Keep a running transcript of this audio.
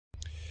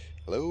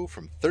Hello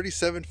from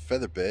 37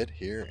 Featherbed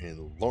here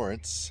in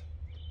Lawrence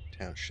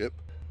Township.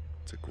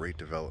 It's a great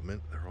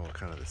development. They're all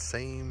kind of the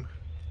same.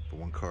 The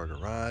one-car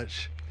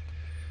garage.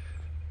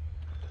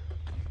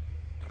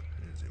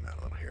 Zoom out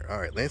a little here. All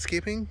right,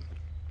 landscaping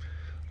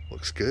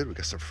looks good. We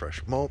got some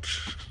fresh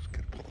mulch.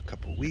 Gonna pull a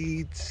couple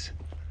weeds.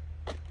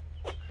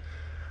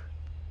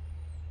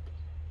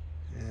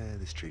 Yeah,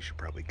 this tree should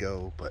probably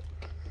go, but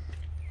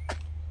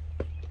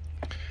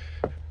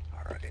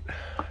all right.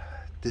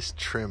 This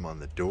trim on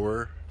the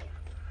door,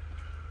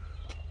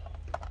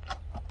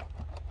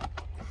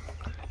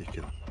 you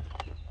can,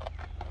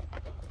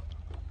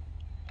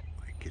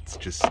 like, it's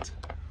just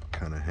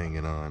kind of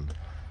hanging on.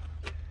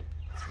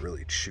 It's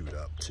really chewed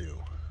up too.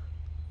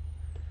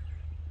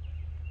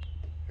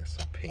 Got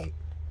some paint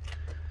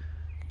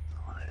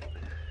on it.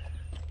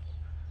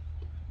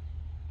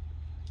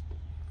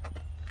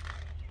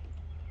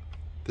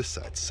 This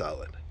side's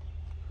solid,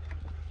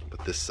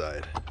 but this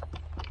side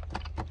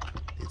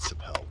needs some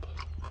help.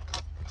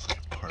 It's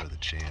like part of the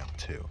jam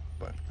too.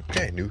 But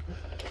okay, new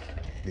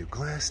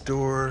glass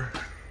door,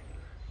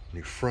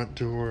 new front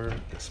door,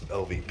 got some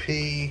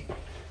LVP.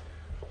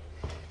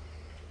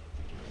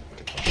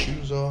 Take my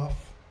shoes off.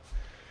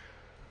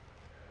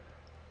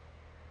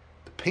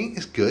 The paint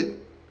is good.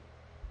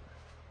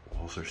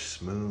 Walls are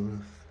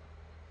smooth.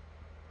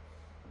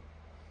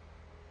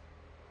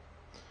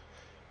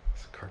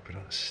 There's carpet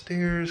on the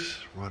stairs,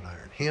 wrought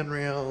iron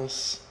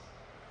handrails.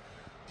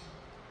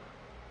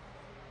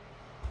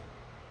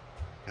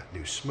 Got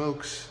new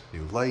smokes,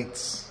 new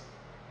lights.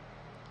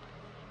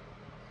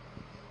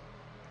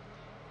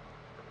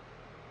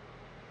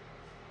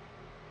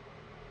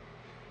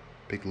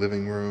 Big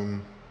living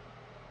room.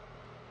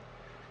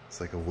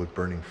 It's like a wood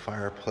burning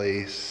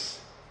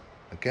fireplace.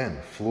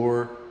 Again,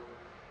 floor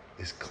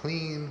is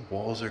clean,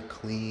 walls are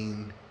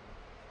clean.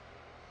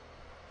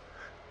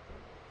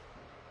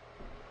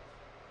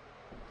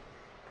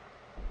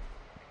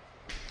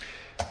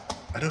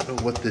 I don't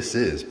know what this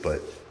is,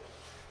 but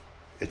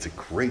it's a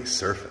great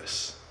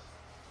surface.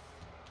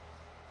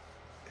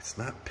 It's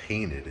not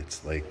painted.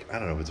 It's like, I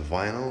don't know if it's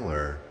vinyl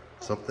or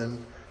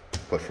something,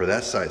 but for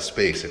that size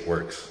space, it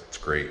works. It's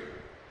great.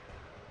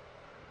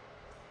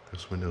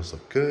 Those windows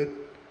look good.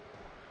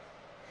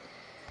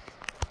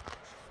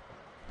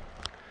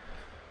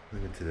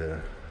 Move into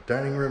the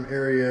dining room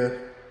area.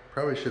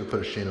 Probably should have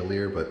put a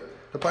chandelier, but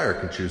the buyer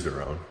can choose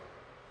their own.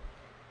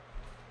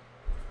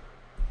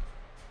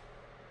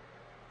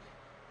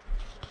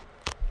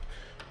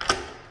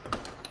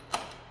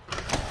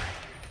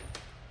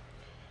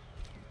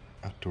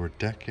 Outdoor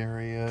deck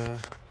area.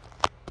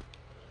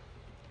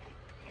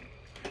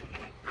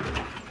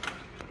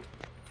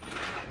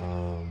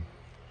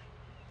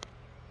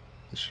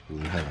 This should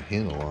really have a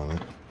handle on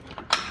it.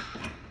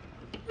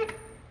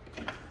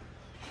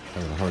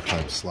 Having a hard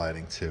time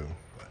sliding too.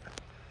 But,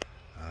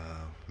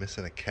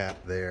 missing a cap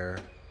there.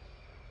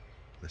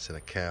 Missing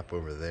a cap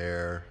over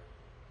there.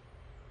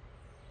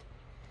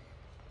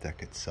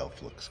 Deck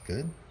itself looks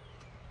good.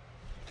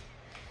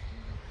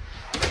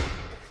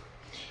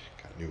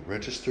 Got new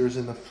registers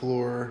in the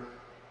floor.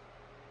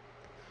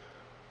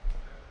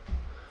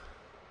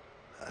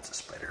 That's a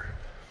spider.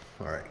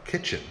 All right,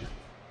 kitchen.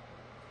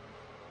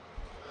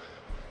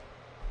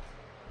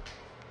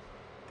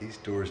 These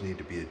doors need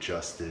to be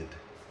adjusted.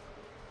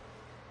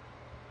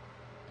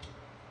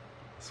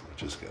 So we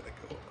just gotta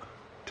go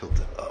tilt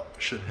it up.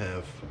 Should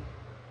have,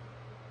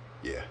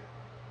 yeah,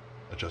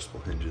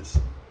 adjustable hinges.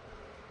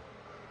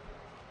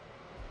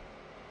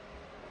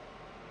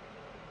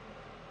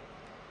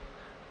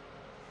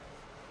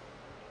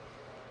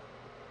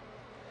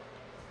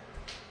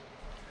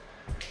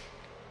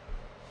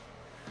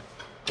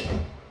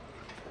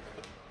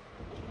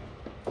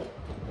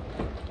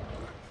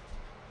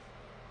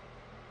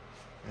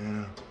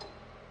 Yeah.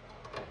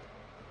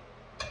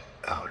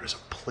 Oh, there's a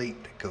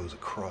plate that goes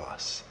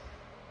across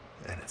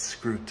and it's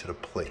screwed to the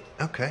plate.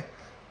 Okay.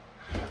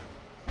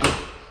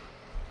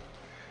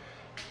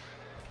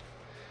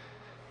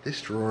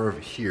 This drawer over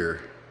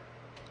here,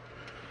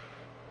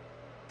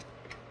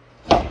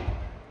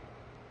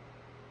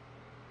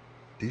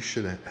 these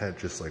should have had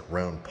just like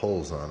round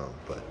poles on them,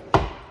 but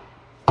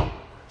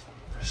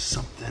there's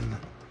something.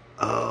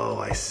 Oh,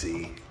 I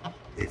see.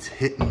 It's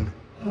hitting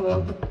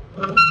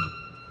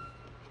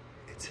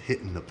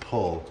the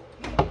pole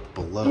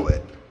below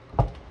it.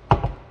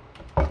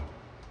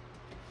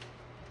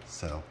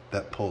 So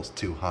that pole's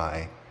too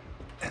high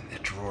and the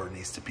drawer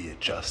needs to be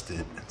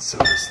adjusted, and so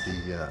does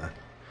the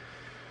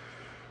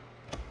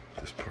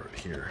this part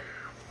here.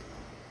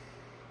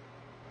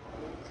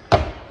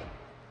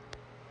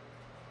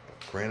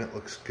 Granite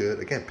looks good.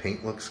 Again,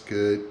 paint looks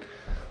good.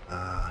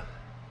 I'm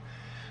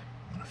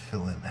gonna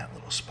fill in that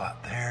little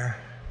spot there.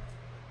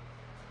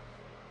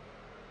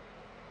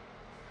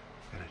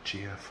 Got a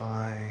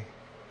GFI,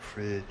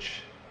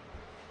 fridge,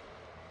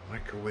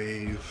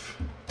 microwave.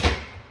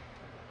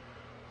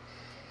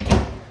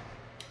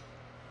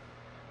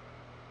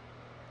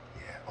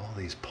 Yeah, all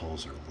these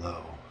poles are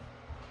low.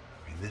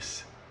 I mean,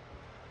 this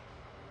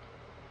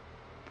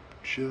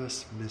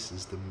just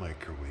misses the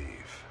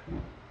microwave.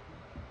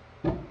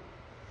 That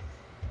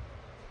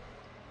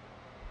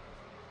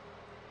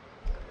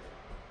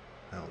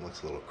one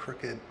looks a little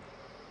crooked.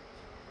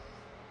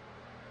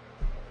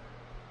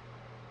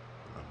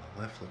 On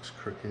the left looks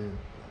crooked.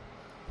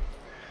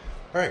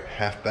 All right,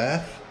 half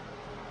bath.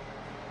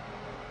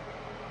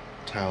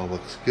 Towel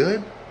looks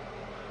good.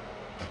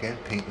 Again,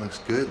 paint looks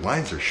good.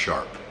 Lines are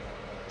sharp.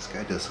 This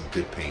guy does some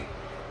good paint.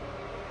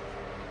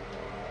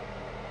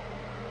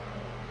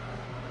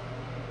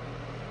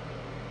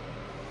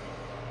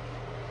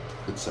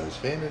 Good size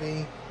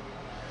vanity.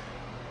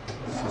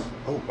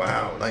 Oh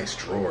wow, nice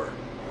drawer.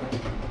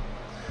 Down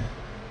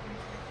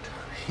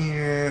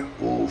here,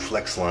 ooh,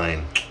 flex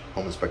line.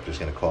 Home inspector's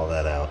gonna call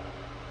that out.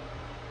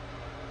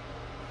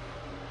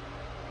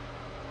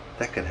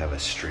 That could have a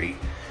straight.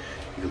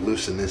 You could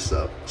loosen this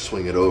up,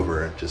 swing it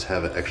over, and just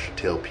have an extra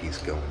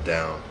tailpiece going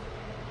down.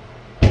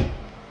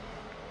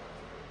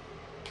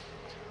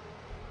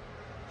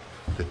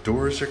 The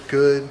doors are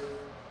good.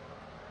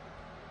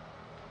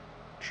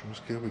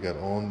 Trim's good. We got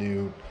all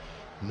new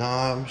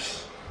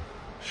knobs,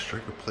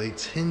 striker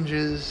plates,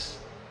 hinges,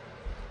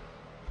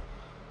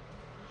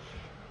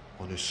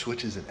 all new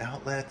switches and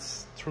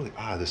outlets. It's really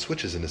odd. The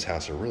switches in this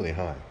house are really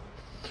high.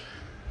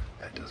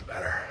 That does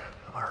better.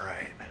 All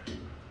right.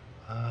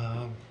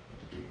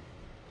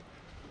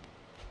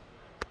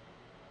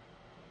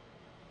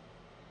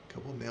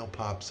 Couple nail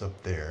pops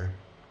up there.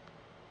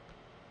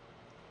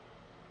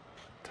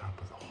 Top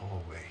of the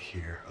hallway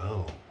here.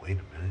 Oh, wait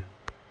a minute.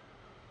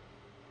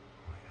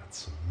 I got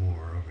some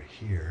more over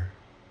here.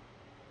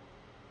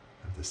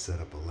 I have to set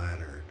up a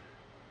ladder.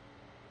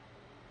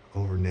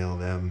 Over nail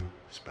them,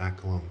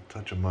 spackle them,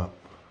 touch them up.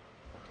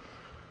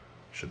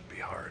 Shouldn't be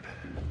hard.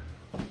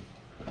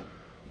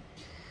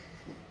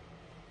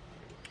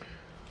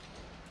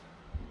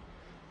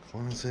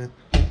 Closet.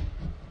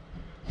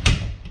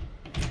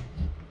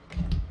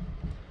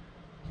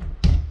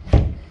 A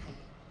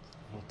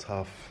little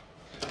tough.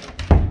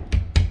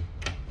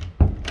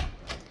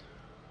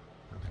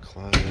 Another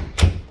closet.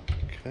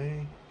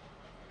 Okay.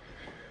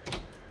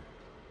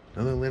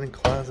 Another linen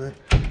closet.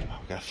 Oh,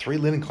 we've got 3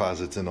 linen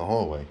closets in the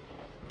hallway.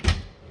 All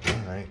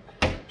right.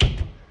 All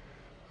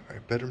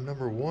right, bedroom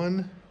number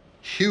 1.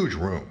 Huge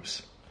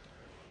rooms.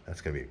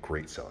 That's going to be a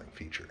great selling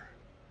feature.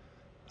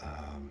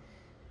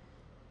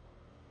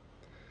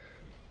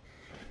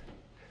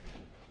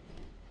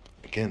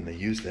 Again, they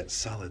use that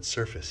solid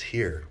surface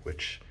here,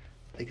 which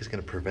I think is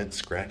going to prevent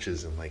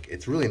scratches, and like,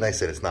 it's really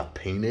nice that it's not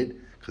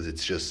painted because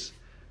it's just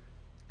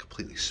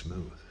completely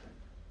smooth.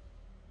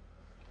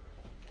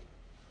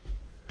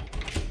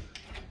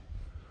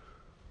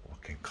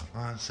 Walk-in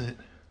closet.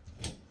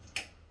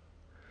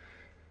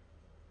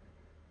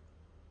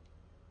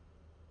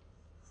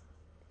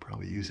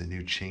 Probably use a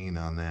new chain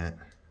on that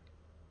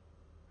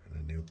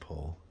and a new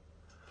pull.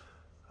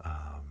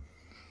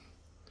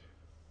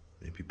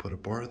 Maybe put a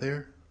bar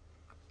there.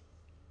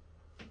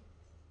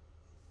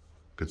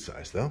 Good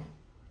size though.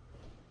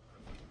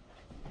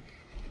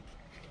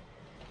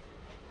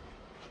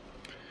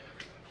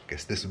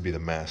 Guess this would be the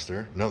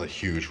master. Another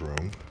huge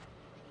room.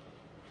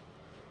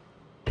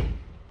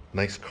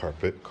 Nice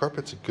carpet.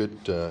 Carpet's a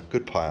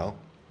good pile.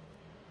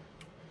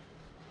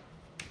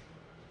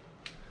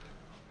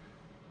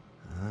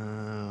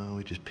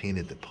 We just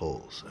painted the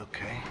poles.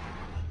 Okay.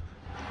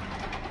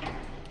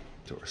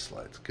 Door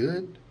slide's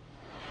good.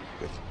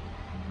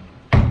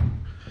 The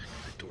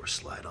door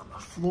slide on the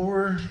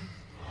floor.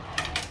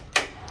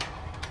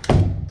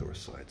 Door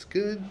slide's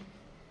good.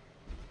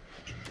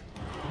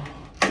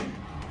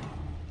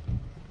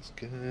 That's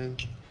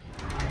good.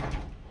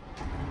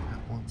 That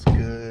one's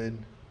good.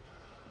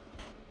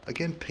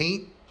 Again,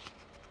 paint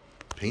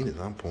is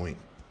on point,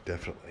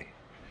 definitely.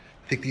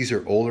 I think these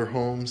are older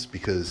homes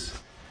because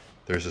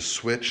there's a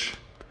switch,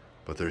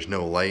 but there's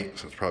no light,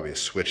 so it's probably a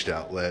switched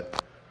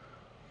outlet.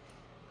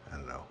 I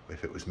don't know.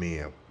 If it was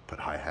me, I'd put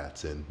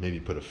hi-hats in, maybe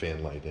put a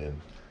fan light in.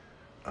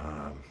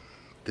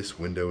 This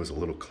window is a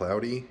little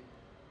cloudy.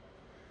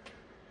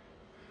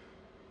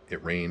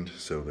 It rained,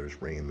 so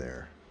there's rain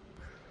there.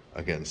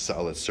 Again,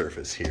 solid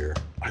surface here.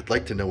 I'd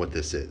like to know what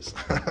this is.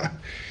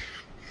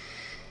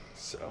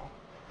 So,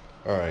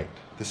 all right,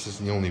 this is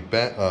the only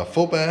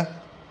full bath.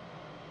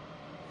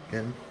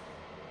 Again,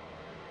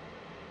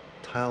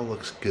 tile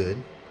looks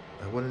good.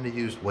 I wanted to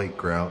use white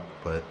grout,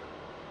 but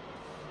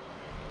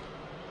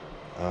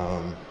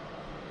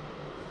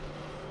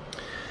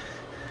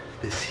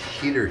this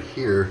heater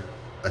here,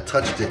 I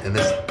touched it and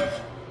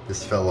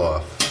this fell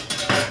off.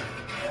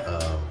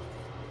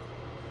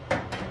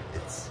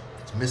 It's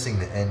missing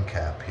the end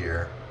cap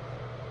here.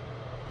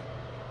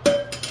 I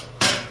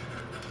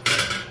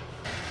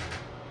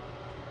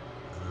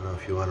don't know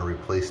if you want to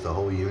replace the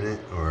whole unit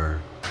or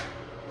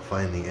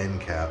find the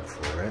end cap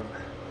for it.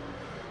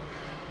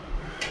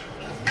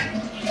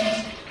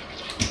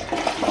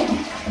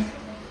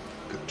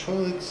 Good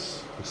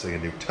toilets. Looks like a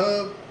new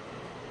tub.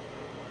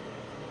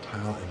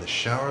 Tile in the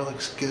shower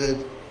looks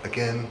good.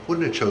 Again,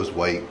 wouldn't have chose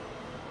white.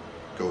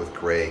 Go with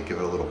gray. Give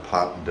it a little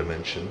pop and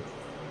dimension.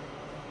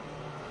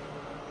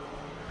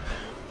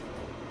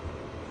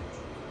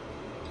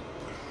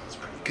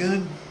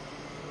 good.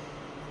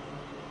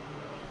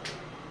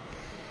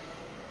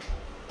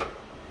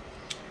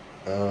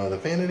 The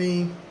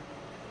vanity,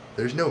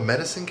 there's no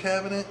medicine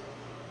cabinet,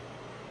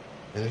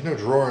 and there's no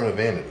drawer in a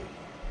vanity.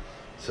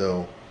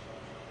 So,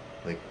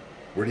 like,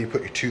 where do you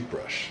put your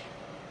toothbrush?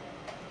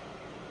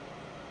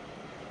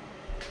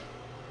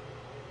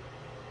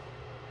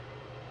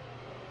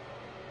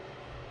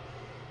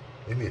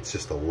 Maybe it's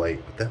just a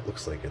light, but that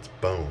looks like it's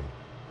bone.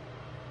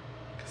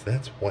 Because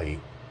that's white.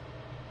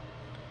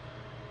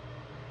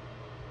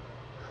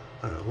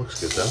 I don't know, it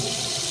looks good though. I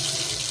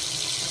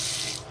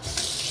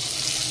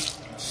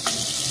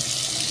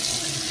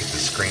think the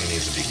screen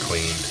needs to be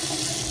cleaned.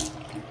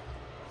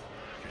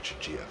 Got your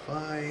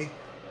GFI.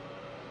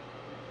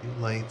 New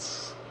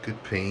lights,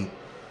 good paint.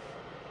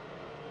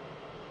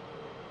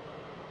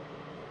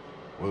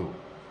 Whoa.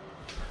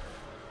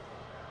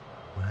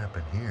 What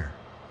happened here?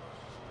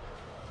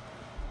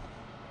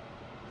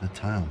 The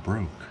tile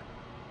broke.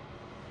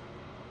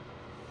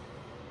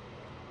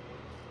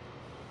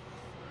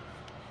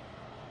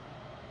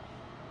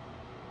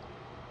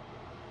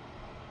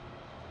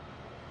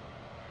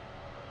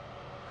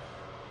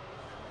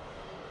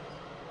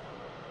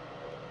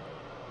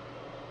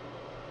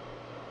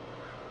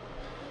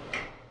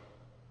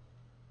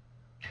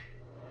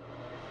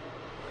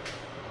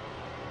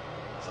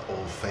 It's an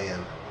old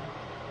fan.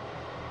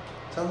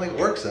 Sounds like it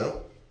works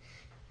though.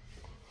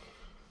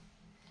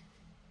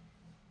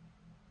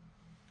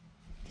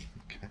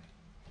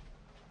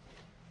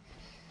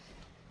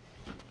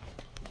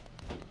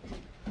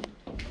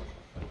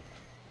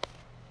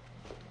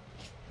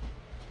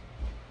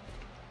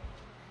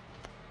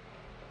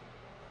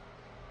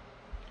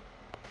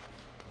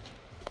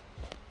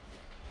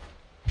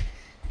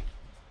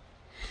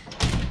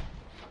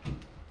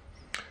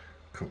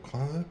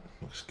 Closet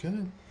looks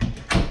good.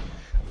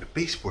 The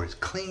baseboard is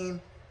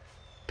clean.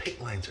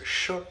 Paint lines are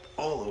sharp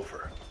all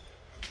over.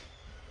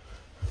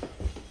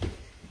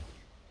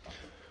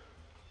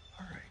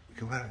 Alright, we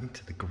go out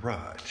into the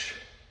garage.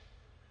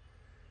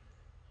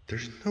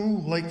 There's no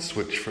light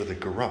switch for the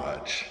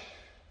garage.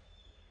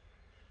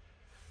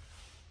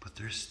 But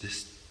there's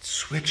this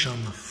switch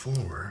on the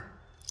floor,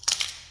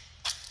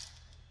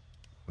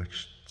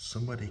 which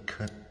somebody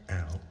cut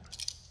out.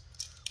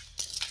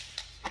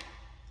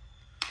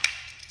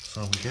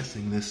 So I'm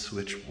guessing this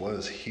switch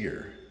was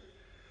here,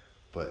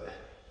 but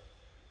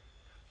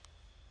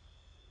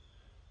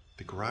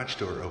the garage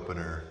door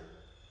opener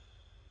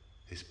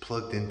is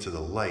plugged into the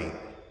light.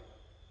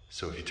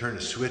 So if you turn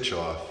the switch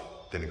off,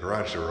 then the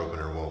garage door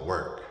opener won't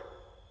work.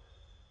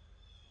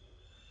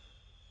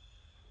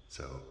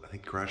 So I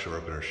think garage door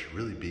opener should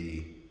really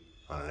be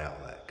on an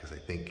outlet, because I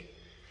think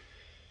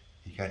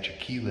you got your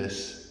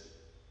keyless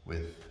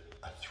with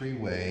a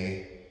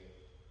three-way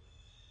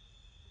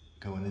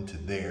going into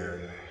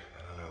there.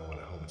 I don't know what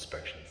a home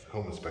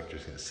inspector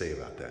is going to say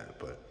about that,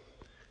 but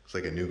it's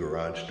like a new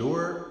garage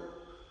door.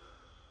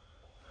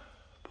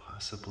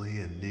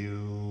 Possibly a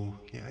new,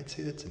 yeah, I'd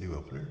say that's a new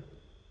opener.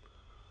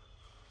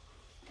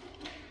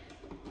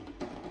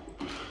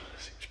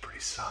 Seems pretty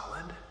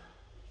solid.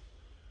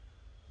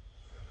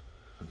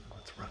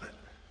 Let's run it.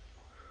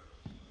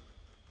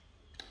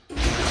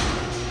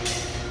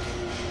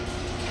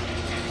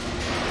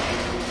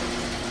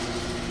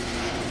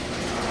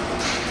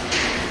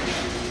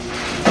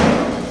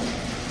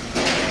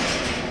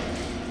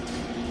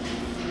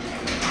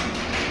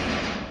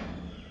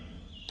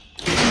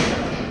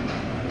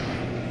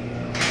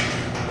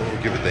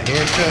 Give it the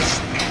hand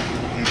test.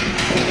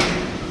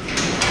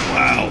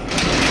 Wow.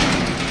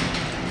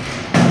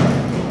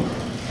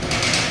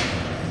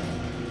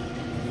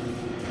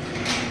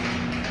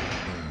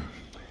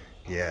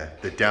 Yeah,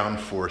 the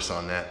downforce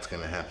on that's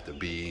going to have to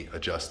be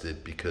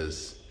adjusted,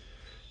 because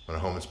when a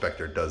home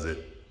inspector does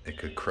it, it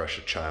could crush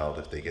a child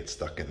if they get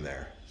stuck in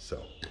there.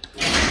 So,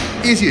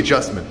 easy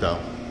adjustment though.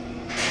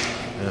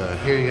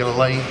 Here you got a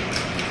light.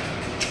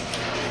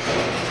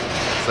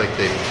 It's like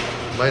they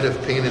might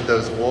have painted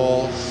those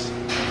walls.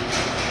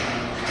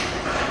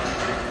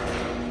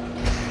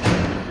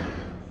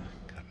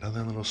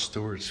 Another little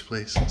storage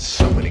space.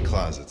 So many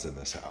closets in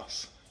this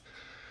house.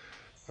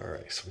 All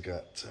right, so we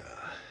got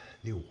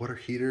new water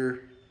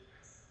heater.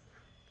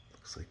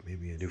 Looks like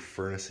maybe a new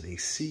furnace and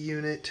AC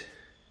unit.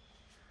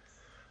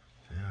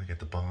 Now I got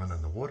the bond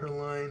on the water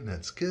line.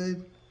 That's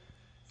good.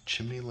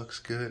 Chimney looks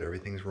good.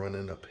 Everything's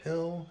running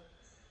uphill.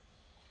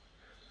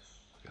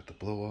 Got the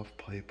blow-off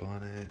pipe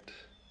on it.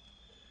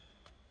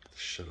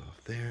 Shut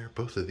off there.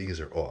 Both of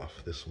these are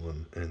off. This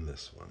one and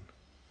this one.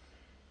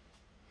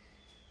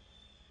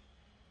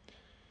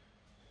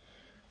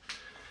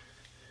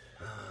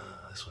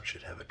 This one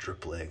should have a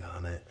drip leg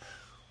on it,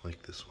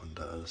 like this one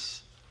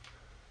does.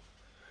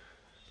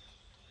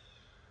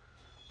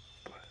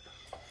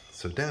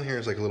 So down here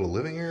is like a little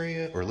living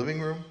area, or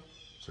living room.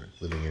 Sorry,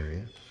 living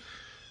area.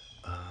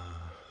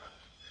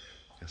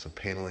 Got some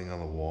paneling on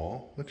the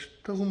wall, which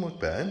doesn't look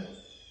bad.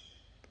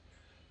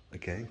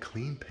 Again,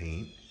 clean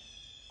paint.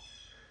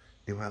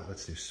 New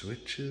outlets, new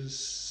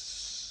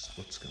switches.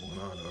 What's going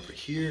on over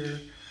here?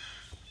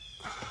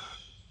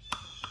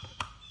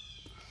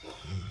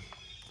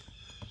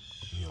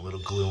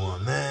 glue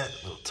on that, a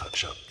little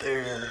touch up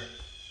there.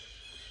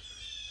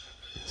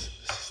 This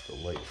is the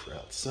light for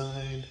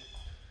outside.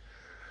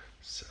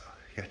 So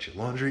you got your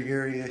laundry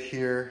area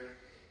here.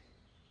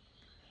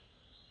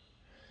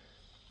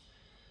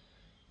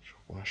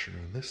 Washer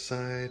on this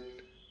side,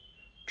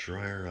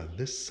 dryer on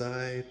this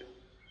side.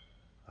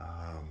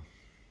 I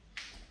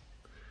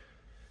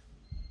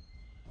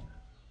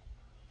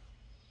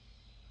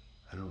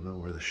don't know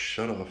where the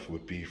shutoff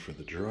would be for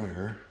the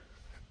dryer.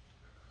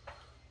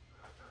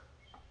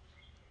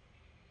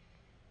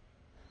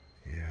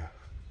 Yeah.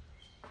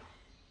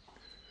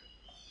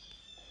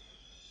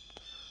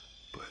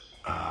 But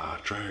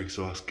dryer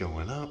exhaust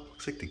going up.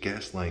 Looks like the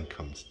gas line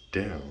comes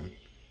down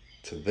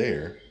to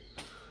there.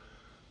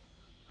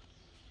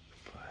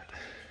 But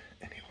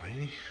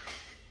anyway.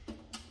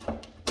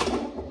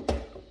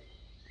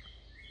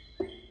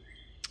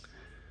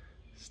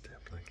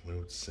 Step like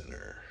load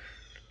center.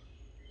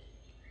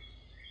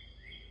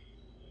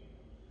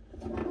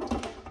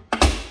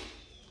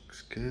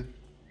 Looks good.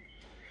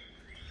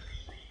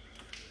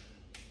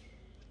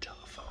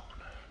 Telephone.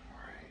 All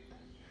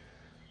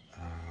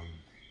right.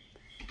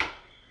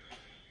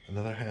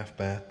 Another half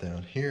bath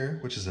down here,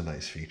 which is a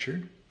nice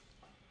feature.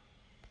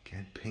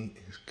 Again, paint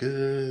is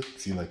good.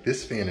 See, like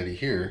this vanity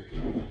here,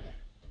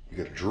 you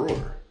got a drawer.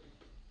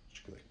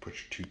 You can like put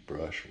your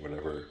toothbrush or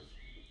whatever.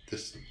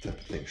 This type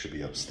of thing should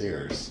be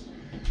upstairs.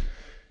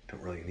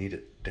 Don't really need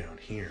it down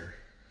here.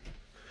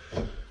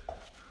 Let's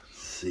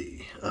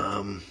see.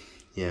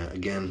 Yeah,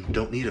 again,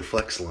 don't need a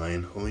flex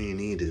line. All you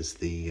need is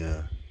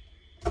the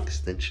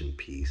extension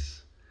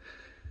piece.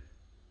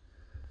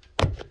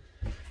 It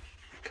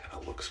kind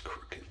of looks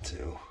crooked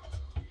too.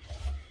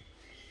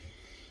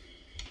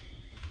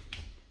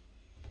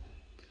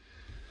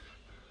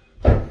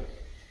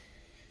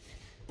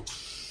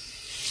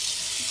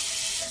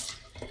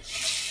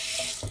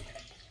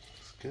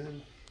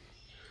 Good.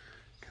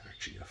 Got our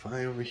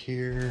GFI over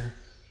here.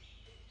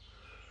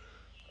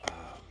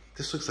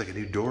 This looks like a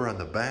new door on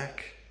the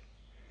back.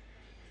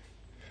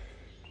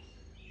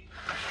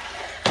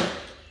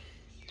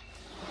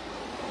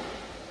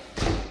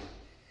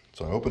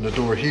 So I open the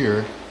door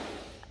here.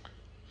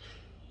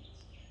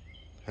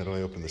 How do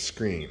I open the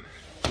screen?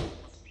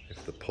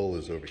 If the pull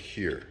is over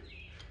here.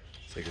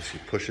 So I guess you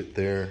push it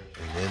there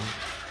and then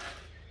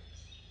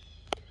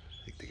I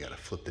think they gotta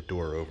flip the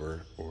door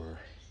over or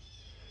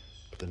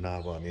put the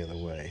knob on the other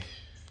way.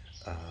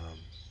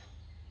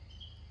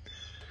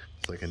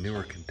 It's like a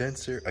newer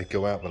condenser. I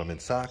go out when I'm in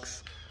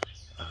socks.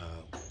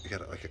 We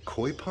got like a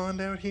koi pond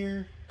out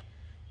here.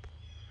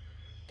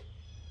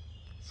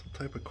 Some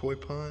type of koi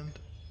pond.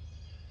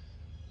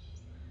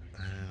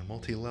 And a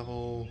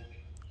multi-level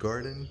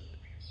garden.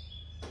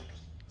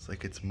 It's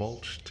like it's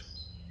mulched.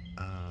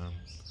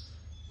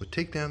 We'll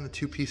take down the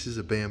 2 pieces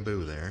of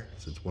bamboo there,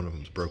 since one of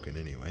them's broken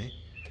anyway.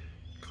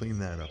 Clean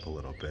that up a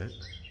little bit.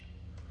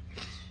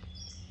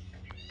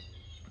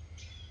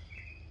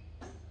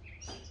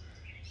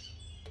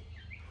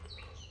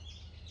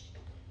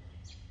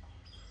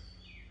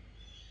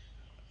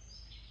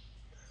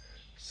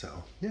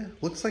 So, yeah,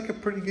 looks like a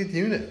pretty good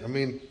unit. I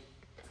mean,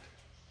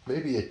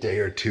 maybe a day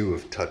or 2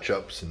 of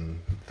touch-ups and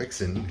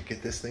fixing to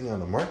get this thing on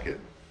the market.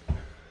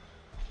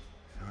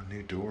 A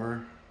new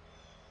door.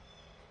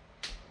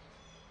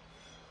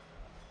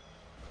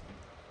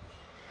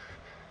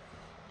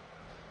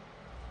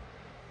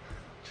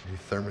 New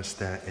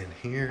thermostat in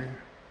here.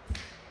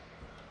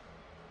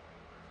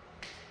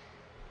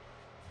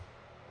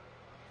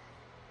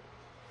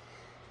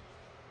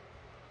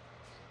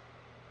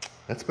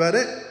 That's about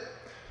it.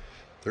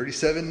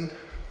 37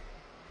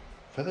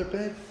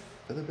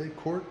 featherbed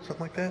cord, something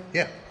like that.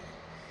 Yeah.